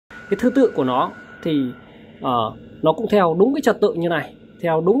cái thứ tự của nó thì nó cũng theo đúng cái trật tự như này,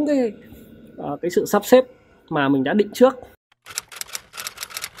 theo đúng cái sự sắp xếp mà mình đã định trước.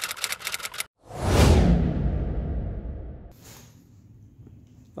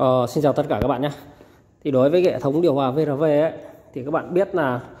 Xin chào tất cả các bạn nhé. Thì đối với hệ thống điều hòa VRV ấy, thì các bạn biết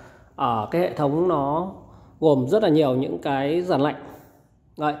là ở cái hệ thống nó gồm rất là nhiều những cái dàn lạnh.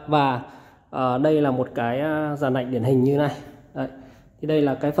 Đấy, và đây là một cái dàn lạnh điển hình như này. Đấy, thì đây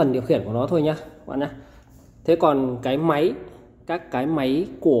là cái phần điều khiển của nó thôi nhá các bạn nhé. Thế còn cái máy, các cái máy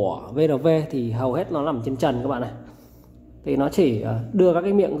của VRV thì hầu hết nó nằm trên trần các bạn này. Thì nó chỉ đưa các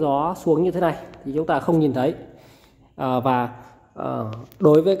cái miệng gió xuống như thế này thì chúng ta không nhìn thấy.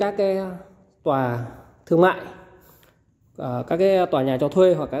 Đối với các cái tòa thương mại, các cái tòa nhà cho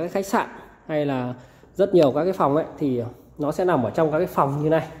thuê hoặc các cái khách sạn hay là rất nhiều các cái phòng ấy thì nó sẽ nằm ở trong các cái phòng như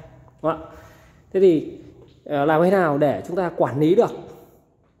này. Đúng không? Thế thì làm thế nào để chúng ta quản lý được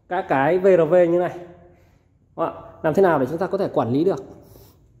các cái VRV như này? Đúng không? Làm thế nào để chúng ta có thể quản lý được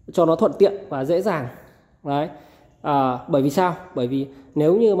cho nó thuận tiện và dễ dàng? Đấy. Bởi vì sao? Bởi vì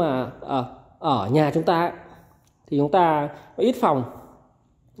nếu như mà ở nhà chúng ta ấy, thì chúng ta có ít phòng,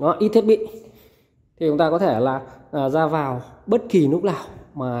 ít thiết bị, thì chúng ta có thể là ra vào bất kỳ lúc nào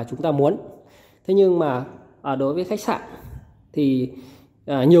mà chúng ta muốn. Thế nhưng mà đối với khách sạn thì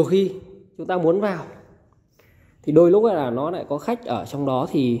nhiều khi chúng ta muốn vào thì đôi lúc là nó lại có khách ở trong đó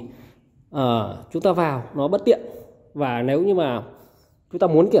thì chúng ta vào nó bất tiện, và nếu như mà chúng ta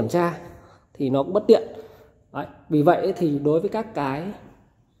muốn kiểm tra thì nó cũng bất tiện. Đấy, vì vậy thì đối với các cái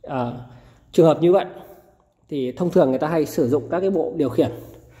trường hợp như vậy thì thông thường người ta hay sử dụng các cái bộ điều khiển,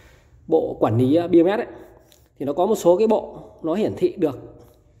 bộ quản lý BMS ấy, thì nó có một số cái bộ nó hiển thị được,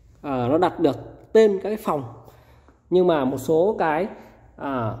 nó đặt được tên các cái phòng, nhưng mà một số cái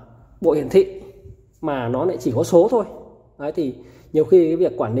bộ hiển thị mà nó lại chỉ có số thôi. Đấy, thì nhiều khi cái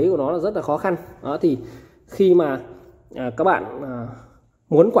việc quản lý của nó là rất là khó khăn. Đó, thì khi mà các bạn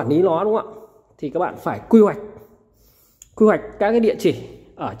muốn quản lý nó, đúng không ạ, thì các bạn phải quy hoạch các cái địa chỉ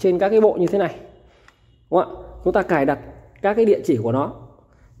ở trên các cái bộ như thế này, đúng không ạ? Chúng ta cài đặt các cái địa chỉ của nó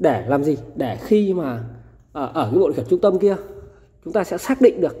để làm gì? Để khi mà ở cái bộ điều khiển trung tâm kia chúng ta sẽ xác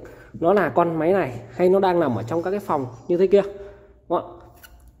định được nó là con máy này hay nó đang nằm ở trong các cái phòng như thế kia, đúng không?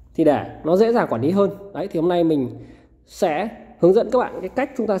 Thì để nó dễ dàng quản lý hơn. Đấy, thì hôm nay mình sẽ hướng dẫn các bạn cái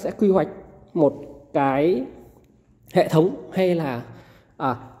cách chúng ta sẽ quy hoạch một cái hệ thống hay là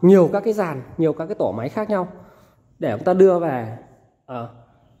nhiều các cái dàn, nhiều các cái tổ máy khác nhau để chúng ta đưa về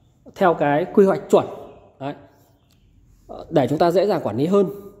theo cái quy hoạch chuẩn. Đấy, để chúng ta dễ dàng quản lý hơn.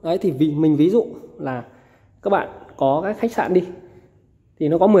 Đấy, thì mình ví dụ là các bạn có cái khách sạn đi thì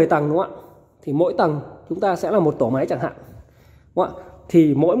nó có 10 tầng, đúng không ạ? Thì mỗi tầng chúng ta sẽ là một tổ máy chẳng hạn, đúng không ạ?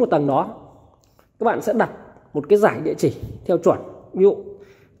 Thì mỗi một tầng đó các bạn sẽ đặt một cái dải địa chỉ theo chuẩn, ví dụ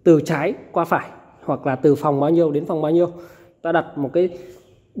từ trái qua phải hoặc là từ phòng bao nhiêu đến phòng bao nhiêu, ta đặt một cái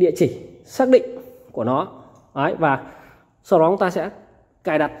địa chỉ xác định của nó. Đấy, và sau đó chúng ta sẽ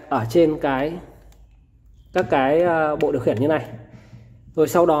cài đặt ở trên các cái bộ điều khiển như này. Rồi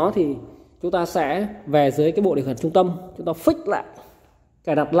sau đó thì chúng ta sẽ về dưới cái bộ điều khiển trung tâm, chúng ta fix lại,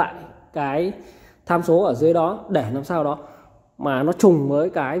 cài đặt lại cái tham số ở dưới đó để làm sao đó mà nó trùng với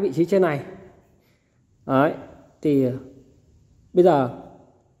cái vị trí trên này. Đấy, thì bây giờ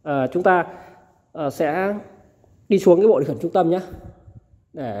chúng ta sẽ đi xuống cái bộ điều khiển trung tâm nhé,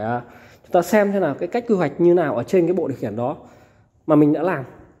 để chúng ta xem thế nào cái cách quy hoạch như nào ở trên cái bộ điều khiển đó mà mình đã làm,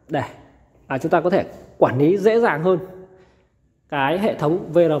 để chúng ta có thể quản lý dễ dàng hơn cái hệ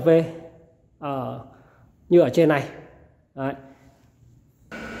thống VRV như ở trên này. Đấy.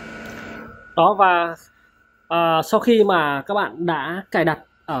 Đó, và sau khi mà các bạn đã cài đặt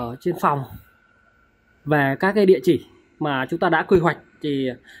ở trên phòng về các cái địa chỉ mà chúng ta đã quy hoạch, thì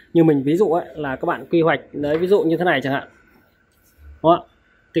như mình ví dụ ấy, là các bạn quy hoạch đấy, ví dụ như thế này chẳng hạn. Đó,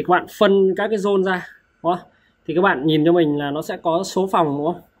 thì các bạn phân các cái zone ra. Đó, thì các bạn nhìn cho mình là nó sẽ có số phòng,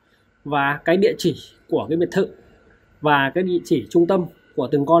 đúng không? Và cái địa chỉ của cái biệt thự và cái địa chỉ trung tâm của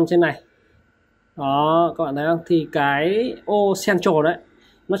từng con trên này. Đó, các bạn thấy không? Thì cái ô central đấy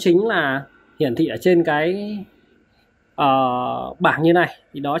nó chính là hiển thị ở trên cái bảng như này,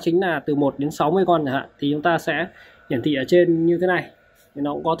 thì đó chính là từ 1 đến 60 con chẳng hạn, thì chúng ta sẽ hiển thị ở trên như thế này, thì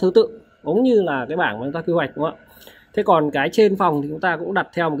nó cũng có thứ tự giống như là cái bảng mà chúng ta quy hoạch, đúng không ạ? Thế còn cái trên phòng thì chúng ta cũng đặt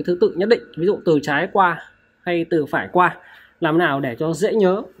theo một cái thứ tự nhất định, ví dụ từ trái qua hay từ phải qua, làm nào để cho dễ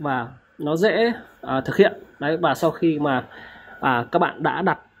nhớ và nó dễ thực hiện. Đấy, và sau khi mà các bạn đã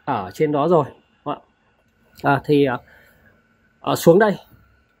đặt ở trên đó rồi, thì xuống đây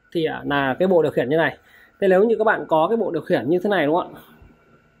thì là cái bộ điều khiển như này. Thế nếu như các bạn có cái bộ điều khiển như thế này, đúng không ạ,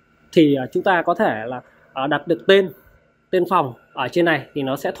 thì chúng ta có thể là đặt được tên tên phòng ở trên này thì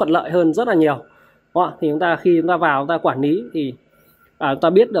nó sẽ thuận lợi hơn rất là nhiều. Đúng không? Thì khi chúng ta vào chúng ta quản lý thì chúng ta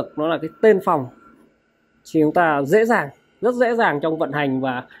biết được nó là cái tên phòng thì chúng ta rất dễ dàng trong vận hành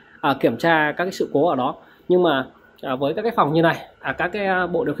và kiểm tra các cái sự cố ở đó. Nhưng mà với các cái phòng như này, các cái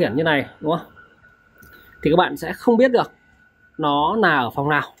bộ điều khiển như này, đúng không, thì các bạn sẽ không biết được nó là ở phòng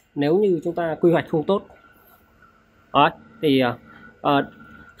nào nếu như chúng ta quy hoạch không tốt. Đó, thì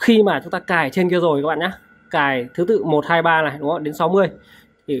khi mà chúng ta cài trên kia rồi các bạn nhé, cài thứ tự 1, 2, 3 này, đúng không, đến 60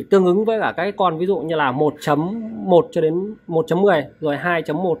 thì tương ứng với cả cái con ví dụ như là 1.1 cho đến 1.10 rồi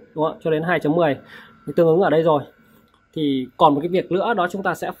 2.1, đúng không, cho đến 2.10 thì tương ứng ở đây rồi. Thì còn một cái việc nữa đó, chúng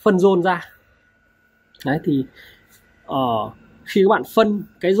ta sẽ phân zone ra. Đấy, thì khi các bạn phân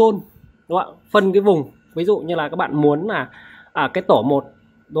cái zone, đúng không, phân cái vùng, ví dụ như là các bạn muốn là cái tổ 1,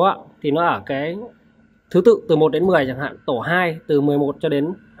 đúng không, thì nó ở cái thứ tự từ 1 đến 10 chẳng hạn, tổ 2 từ 11 cho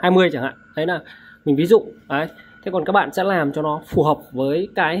đến 20 chẳng hạn. Đấy là mình ví dụ. Đấy. Thế còn các bạn sẽ làm cho nó phù hợp với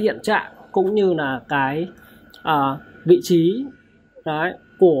cái hiện trạng cũng như là cái vị trí đấy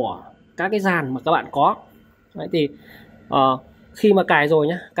của các cái dàn mà các bạn có. Đấy, thì khi mà cài rồi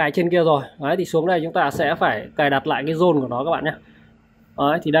nhé, cài trên kia rồi, đấy, thì xuống đây chúng ta sẽ phải cài đặt lại cái zone của nó các bạn nhé.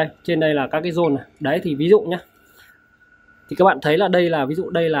 Đấy, thì đây, trên đây là các cái zone này. Đấy, thì ví dụ nhé, thì các bạn thấy là đây là ví dụ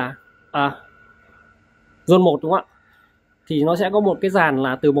đây là zone 1, đúng không ạ? Thì nó sẽ có một cái dàn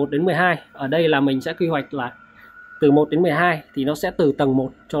là từ 1 đến 12. Ở đây là mình sẽ quy hoạch là từ 1 đến 12 thì nó sẽ từ tầng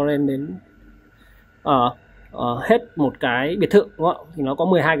 1 cho lên đến hết một cái biệt thự, đúng không? Thì nó có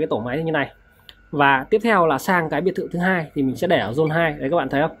 12 cái tổ máy như này. Và tiếp theo là sang cái biệt thự thứ hai thì mình sẽ để ở zone 2. Đấy, các bạn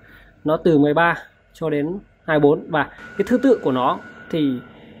thấy không? Nó từ 13 cho đến 24 và cái thứ tự của nó thì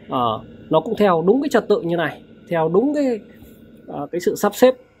nó cũng theo đúng cái trật tự như này, theo đúng cái sự sắp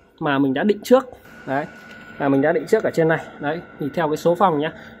xếp mà mình đã định trước. Đấy, là mình đã định trước ở trên này. Đấy, thì theo cái số phòng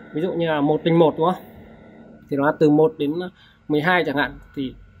nhé, ví dụ như là 1 đến 1, đúng không, thì nó là từ 1 đến 12 chẳng hạn.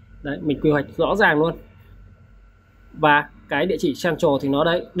 Thì đấy, mình quy hoạch rõ ràng luôn. Và cái địa chỉ central thì nó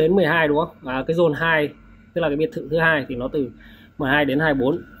đấy đến 12, đúng không? Và cái zone 2 tức là cái biệt thự thứ hai thì nó từ 12 đến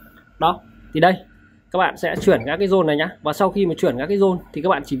 24. Đó, thì đây các bạn sẽ chuyển các cái zone này nhá. Và sau khi mà chuyển các cái zone thì các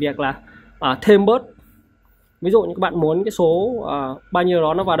bạn chỉ việc là thêm bớt. Ví dụ như các bạn muốn cái số bao nhiêu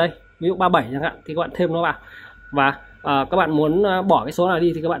đó nó vào đây, ví dụ 37 chẳng hạn, thì các bạn thêm nó vào. Và các bạn muốn bỏ cái số nào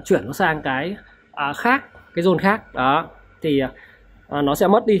đi thì các bạn chuyển nó sang cái khác, cái zone khác. Đó, thì nó sẽ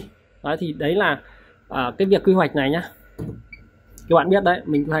mất đi. Đó, thì đấy là cái việc quy hoạch này nhá. Các bạn biết đấy,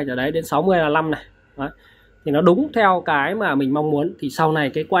 mình quy hoạch ở đấy đến 60 là 5 này. Đấy, thì nó đúng theo cái mà mình mong muốn. Thì sau này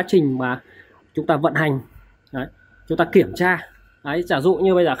cái quá trình mà chúng ta vận hành, đấy, chúng ta kiểm tra. Đấy, giả dụ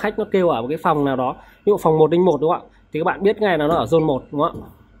như bây giờ khách nó kêu ở một cái phòng nào đó, ví dụ phòng 101, đúng không ạ? Thì các bạn biết ngay là nó ở zone 1, đúng không ạ?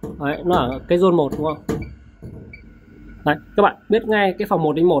 Đấy, nó ở cái zone 1, đúng không? Đấy, các bạn biết ngay cái phòng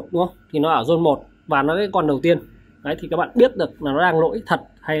 101, đúng không? Thì nó ở zone 1 và nó cái con đầu tiên. Đấy, thì các bạn biết được là nó đang lỗi thật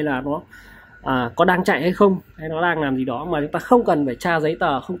hay là nó có đang chạy hay không, hay nó đang làm gì đó mà chúng ta không cần phải tra giấy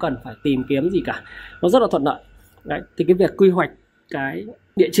tờ, không cần phải tìm kiếm gì cả, nó rất là thuận lợi. Đấy, thì cái việc quy hoạch cái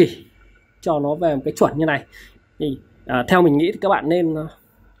địa chỉ cho nó về một cái chuẩn như này thì theo mình nghĩ thì các bạn nên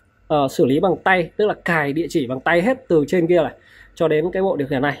xử lý bằng tay, tức là cài địa chỉ bằng tay hết từ trên kia này cho đến cái bộ điều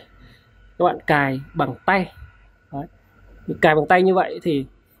khiển này, các bạn cài bằng tay. Đấy, cài bằng tay như vậy thì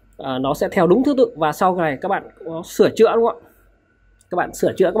nó sẽ theo đúng thứ tự. Và sau này các bạn có sửa chữa, đúng không ạ? Các bạn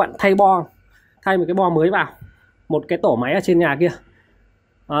sửa chữa, các bạn thay một cái bo mới vào một cái tổ máy ở trên nhà kia,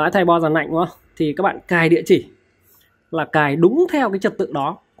 thay bo dàn lạnh, đúng không? Thì các bạn cài địa chỉ là cài đúng theo cái trật tự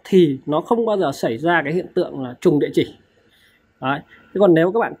đó thì nó không bao giờ xảy ra cái hiện tượng là trùng địa chỉ. Đấy. Thế còn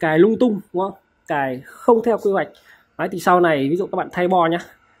nếu các bạn cài lung tung, đúng không? Cài không theo quy hoạch, đấy, thì sau này ví dụ các bạn thay bo nhá,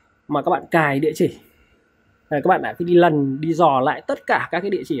 mà các bạn cài địa chỉ, đấy, các bạn lại phải đi lần đi dò lại tất cả các cái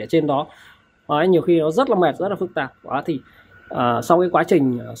địa chỉ ở trên đó. Đấy, nhiều khi nó rất là mệt, rất là phức tạp. Đó, thì sau cái quá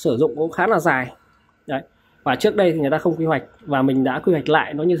trình sử dụng cũng khá là dài. Đấy, và trước đây thì người ta không quy hoạch và mình đã quy hoạch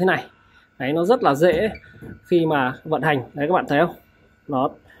lại nó như thế này. Đấy, nó rất là dễ khi mà vận hành. Đấy, các bạn thấy không? Nó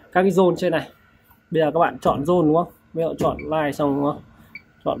các cái zone trên này. Bây giờ các bạn chọn zone, đúng không? Bây giờ chọn line xong, đúng không?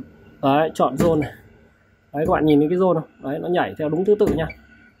 Chọn zone này. Đấy, các bạn nhìn thấy cái zone không? Đấy, nó nhảy theo đúng thứ tự nha.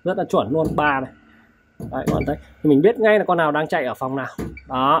 Rất là chuẩn luôn, 3 này. Đấy, các bạn thấy. Thì mình biết ngay là con nào đang chạy ở phòng nào.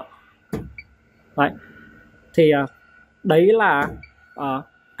 Đó. Đấy. Thì đấy là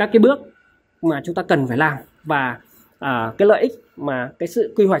các cái bước mà chúng ta cần phải làm. Và cái lợi ích mà cái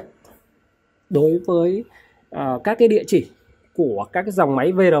sự quy hoạch đối với các cái địa chỉ của các cái dòng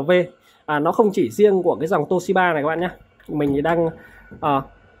máy VRV, nó không chỉ riêng của cái dòng Toshiba này các bạn nhé. Mình đang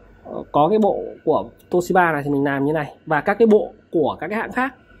có cái bộ của Toshiba này thì mình làm như này, và các cái bộ của các cái hãng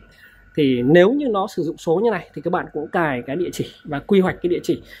khác thì nếu như nó sử dụng số như này thì các bạn cũng cài cái địa chỉ và quy hoạch cái địa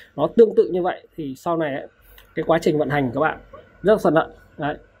chỉ nó tương tự như vậy. Thì sau này ấy, cái quá trình vận hành của các bạn rất là thuận lợi.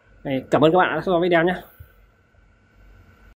 Đấy. Cảm ơn các bạn đã theo dõi video nhé.